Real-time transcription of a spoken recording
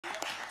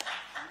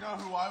You know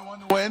who I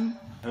want to win?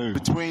 Who?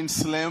 Between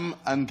Slim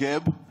and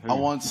Gib, who? I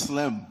want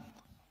Slim.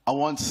 I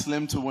want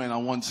Slim to win. I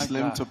want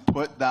Slim to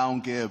put down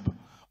Gib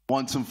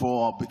once and for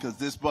all, because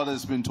this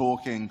brother's been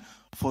talking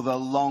for the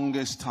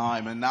longest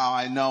time, and now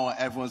I know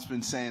everyone's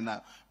been saying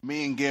that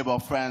me and Gib are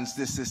friends,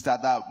 this,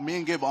 that. Me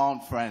and Gib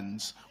aren't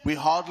friends. We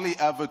hardly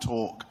ever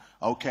talk,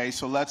 okay?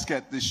 So let's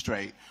get this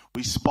straight.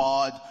 We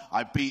sparred,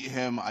 I beat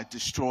him, I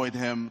destroyed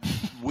him.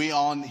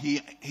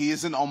 He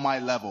isn't on my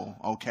level,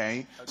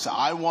 okay? So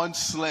I want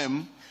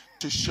Slim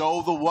to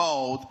show the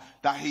world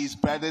that he's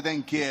better than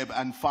Gib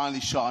and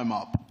finally shut him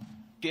up.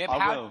 Gib,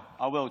 I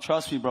will.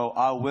 Trust me, bro.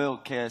 I will,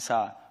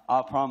 KSI.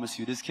 I promise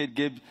you. This kid,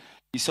 Gib,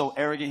 he's so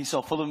arrogant. He's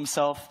so full of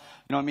himself.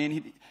 You know what I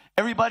mean?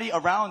 Everybody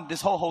around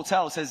this whole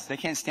hotel says they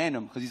can't stand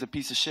him because he's a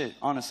piece of shit.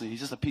 Honestly, he's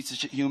just a piece of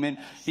shit human.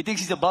 He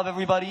thinks he's above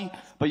everybody.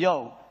 But,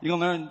 yo, you're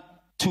going to learn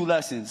 2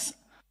 lessons.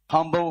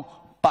 Humble,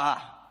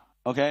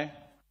 okay?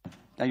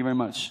 Thank you very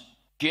much.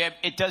 Gib,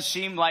 it does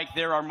seem like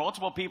there are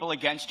multiple people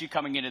against you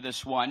coming into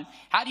this one.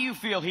 How do you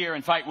feel here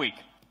in Fight Week?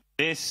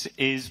 This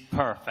is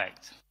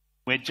perfect.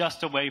 We're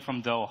just away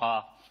from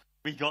Doha.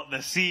 We got the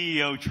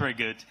CEO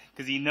triggered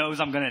because he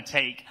knows I'm going to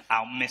take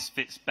our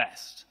Misfits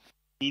best.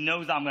 He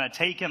knows that I'm going to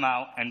take him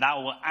out, and that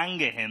will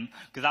anger him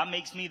because that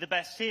makes me the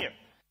best here.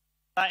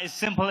 That is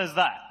simple as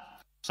that.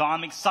 So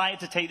I'm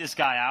excited to take this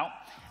guy out.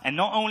 And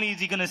not only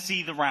is he going to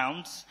see the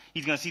rounds,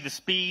 he's going to see the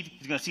speed,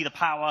 he's going to see the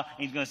power,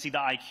 and he's going to see the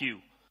IQ.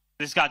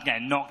 This guy's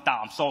getting knocked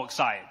out. I'm so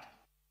excited.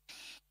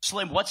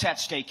 Slim, what's at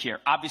stake here?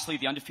 Obviously,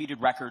 the undefeated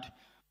record,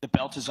 the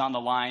belt is on the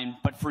line.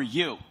 But for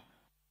you,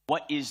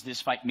 what does this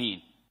fight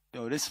mean?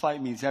 Yo, this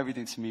fight means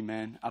everything to me,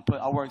 man.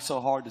 I worked so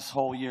hard this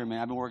whole year,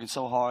 man. I've been working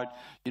so hard.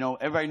 You know,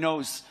 everybody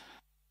knows.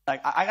 Like,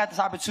 I got this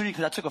opportunity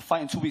because I took a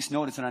fight in 2 weeks'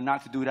 notice and I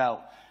knocked the dude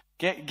out.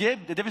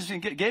 Gib, the difference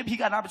between Gib, he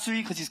got an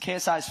opportunity because he's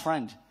KSI's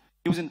friend.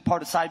 He was in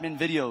part of Sidemen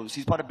videos.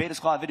 He's part of Beta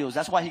Squad videos.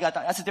 That's why he got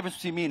that. That's the difference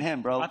between me and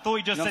him, bro. I thought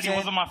he just said he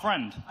wasn't my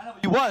friend. I know,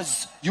 you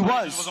was.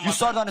 You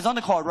started on his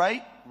undercard,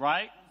 right?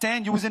 Right.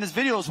 Dan, you was in his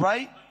videos,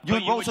 right? You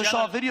and Rosa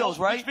Shaw videos,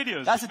 right? Which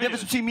videos? That's the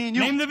difference between me and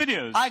you. Name the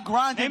videos. I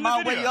grinded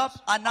my way up.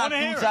 I knocked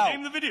dudes out.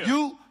 Name the videos.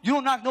 You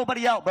don't knock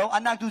nobody out, bro. I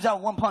knock dudes out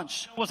with 1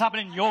 punch. What's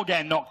happening? You're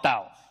getting knocked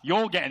out.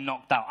 You're getting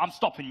knocked out. I'm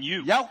stopping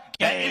you. Yep.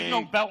 There is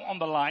no belt on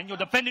the line. You're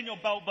defending your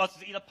belt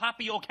versus either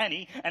Pappy or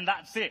Kenny, and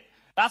that's it.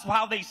 That's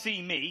how they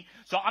see me.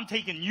 So I'm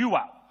taking you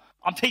out.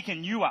 I'm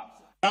taking you out.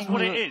 That's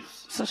what it is.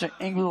 Such an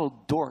angry little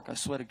dork, I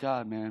swear to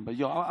God, man. But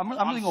yo, I'm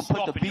really gonna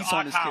put the beats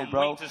on this kid,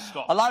 bro.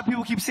 A lot of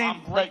people keep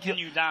saying, like,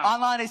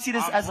 online they see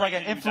this as like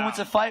an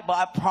influencer fight, but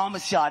I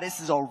promise y'all, this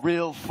is a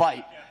real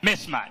fight.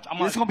 Mismatch.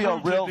 This is gonna be a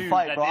real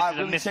fight, bro. I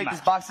really take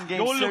this boxing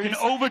game serious. You're looking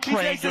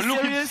overtrained. You're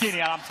looking skinny.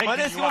 And I'm taking you out.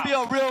 But this is gonna be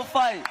a real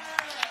fight.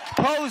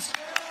 Pose.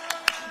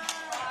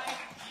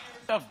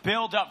 Of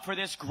build up for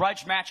this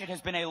grudge match. It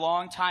has been a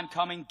long time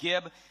coming.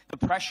 Gib, the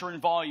pressure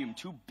and volume,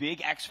 2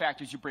 big X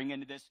factors you bring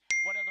into this.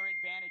 What other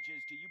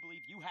advantages do you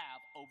believe you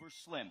have over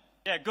Slim?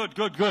 Yeah,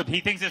 good. He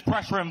thinks there's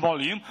pressure and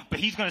volume, but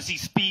he's going to see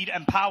speed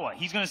and power.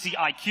 He's going to see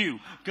IQ.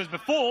 Because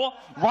before,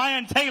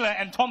 Ryan Taylor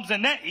and Tom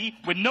Zanetti,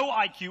 with no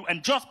IQ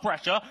and just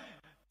pressure,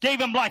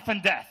 gave him life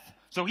and death.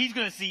 So he's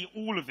going to see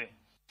all of it.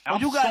 Oh,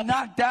 you got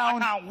knocked down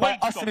by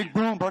Austin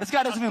McBroom, bro. This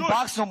guy doesn't even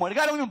box no more. The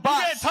guy don't even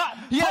box.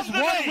 He has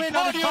 1 win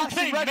on his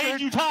boxing record,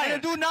 and the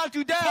dude knocked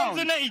you down.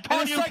 In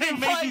the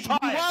second fight,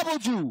 he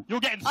wobbled you.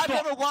 You're getting stopped.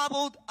 I've never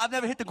wobbled. I've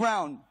never hit the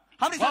ground.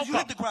 How many times you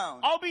hit the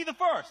ground? I'll be the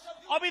first.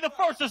 I'll be the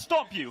first to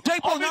stop you.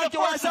 Jake Paul knocked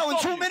your ass out in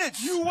 2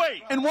 minutes. You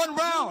wait. In 1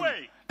 round. You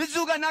wait. This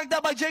dude got knocked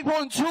out by Jake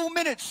Paul in 2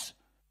 minutes.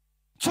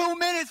 2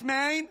 minutes,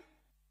 man.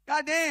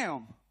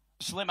 Goddamn.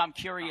 Slim, I'm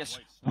curious.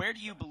 Where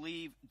do you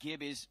believe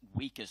Gib is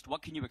weakest?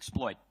 What can you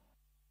exploit?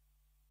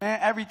 Man,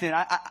 everything.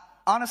 I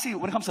honestly,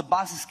 when it comes to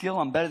boxing skill,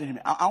 I'm better than him.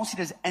 I don't see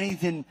there's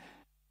anything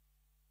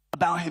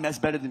about him that's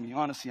better than me,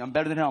 honestly. I'm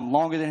better than him. I'm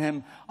longer than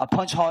him. I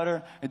punch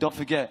harder. And don't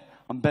forget,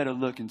 I'm better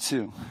looking,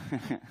 too.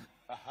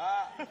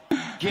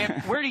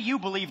 Gib, where do you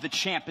believe the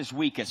champ is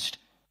weakest?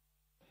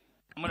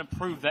 I'm going to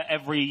prove that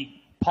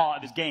every part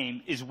of his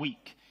game is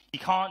weak. He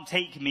can't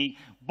take me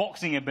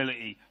boxing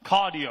ability,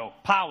 cardio,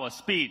 power,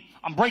 speed.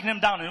 I'm breaking him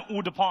down in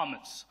all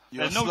departments.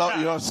 You're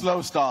a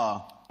slow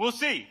star. We'll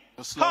see.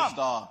 A slow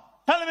star.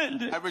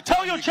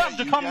 Tell your champ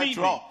to come meet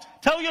me.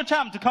 Tell your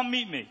champ to come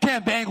meet me.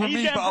 Can't bang with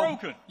me, bro.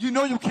 Broken. You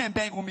know you can't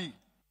bang with me.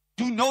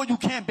 You know you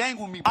can't bang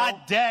with me, bro.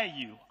 I dare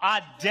you.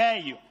 I dare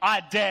you.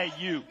 I dare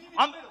you.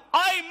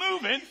 I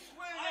ain't moving.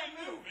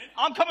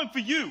 I'm coming for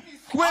you.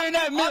 Square in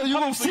that middle. You're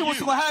going to see what's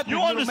going to happen, You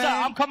understand?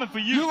 Man. I'm coming for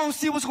you. You're going to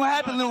see what's going to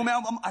happen, little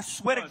man. I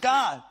swear to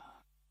God.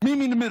 Meet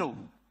me in the middle.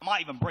 I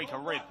might even break a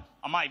rib.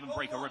 I want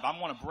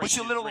to break What's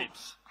your little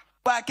ribs.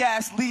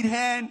 whack-ass lead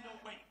hand?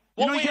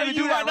 You know you can't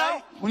do that,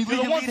 right? When you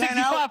leave your lead hand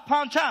out?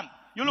 165-pound champ.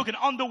 You're looking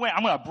underweight.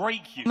 I'm going to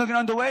break you. Looking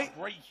underweight?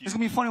 It's going to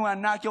be funny when I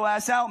knock your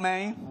ass out,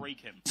 man. Break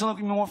him. It's going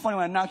to be more funny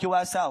when I knock your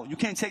ass out. You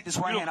can't take this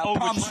right hand. I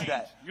promise you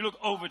that. You look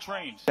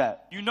overtrained. Yeah.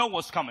 You know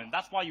what's coming.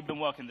 That's why you've been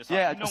working this hard.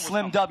 Yeah, the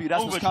Slim W.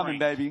 That's what's coming,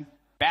 baby.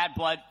 Bad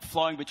blood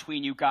flowing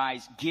between you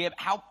guys. Gib,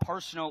 how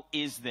personal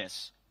is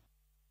this?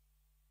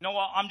 You know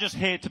what? I'm just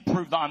here to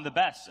prove that I'm the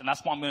best, and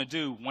that's what I'm going to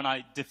do when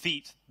I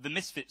defeat the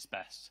Misfits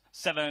best.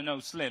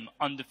 7-0 Slim,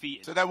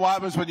 undefeated. So then what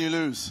happens when you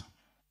lose?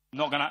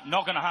 Not gonna happen.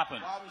 What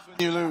happens when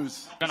you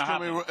lose?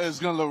 Happen. It's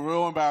gonna look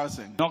real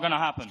embarrassing. Not gonna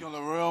happen. It's gonna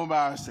look real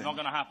embarrassing. Not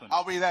gonna happen.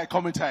 I'll be there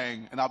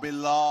commentating, and I'll be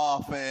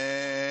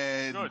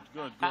laughing. Good.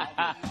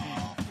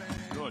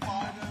 Good.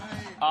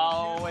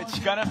 Oh, it's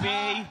going to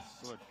be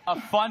a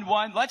fun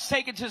one. Let's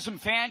take it to some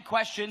fan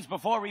questions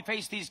before we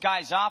face these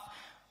guys off.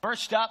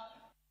 First up,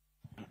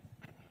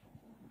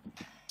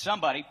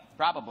 somebody,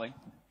 probably.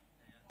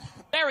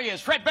 There he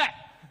is, Fred Beck.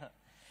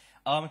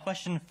 A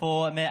question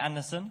for Amir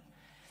Anderson.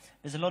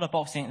 There's a lot of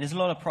boxing. There's a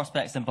lot of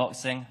prospects in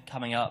boxing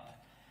coming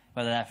up,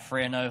 whether they're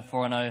 3-0,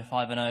 4-0,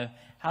 5-0.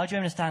 How do you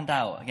aim to stand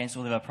out against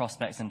all the other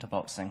prospects into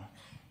boxing?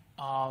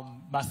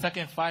 My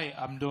second fight,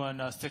 I'm doing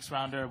a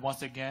 6-rounder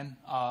once again.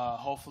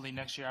 Hopefully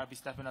next year I'll be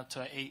stepping up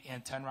to an 8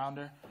 and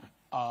 10-rounder.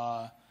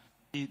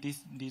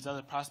 These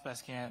other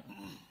prospects can't,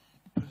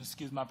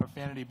 excuse my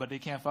profanity, but they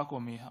can't fuck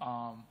with me.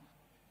 I'm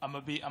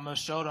gonna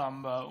show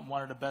them I'm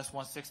one of the best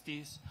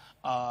 160s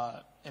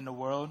in the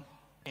world,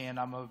 and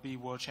I'm gonna be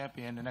world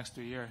champion in the next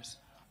 3 years.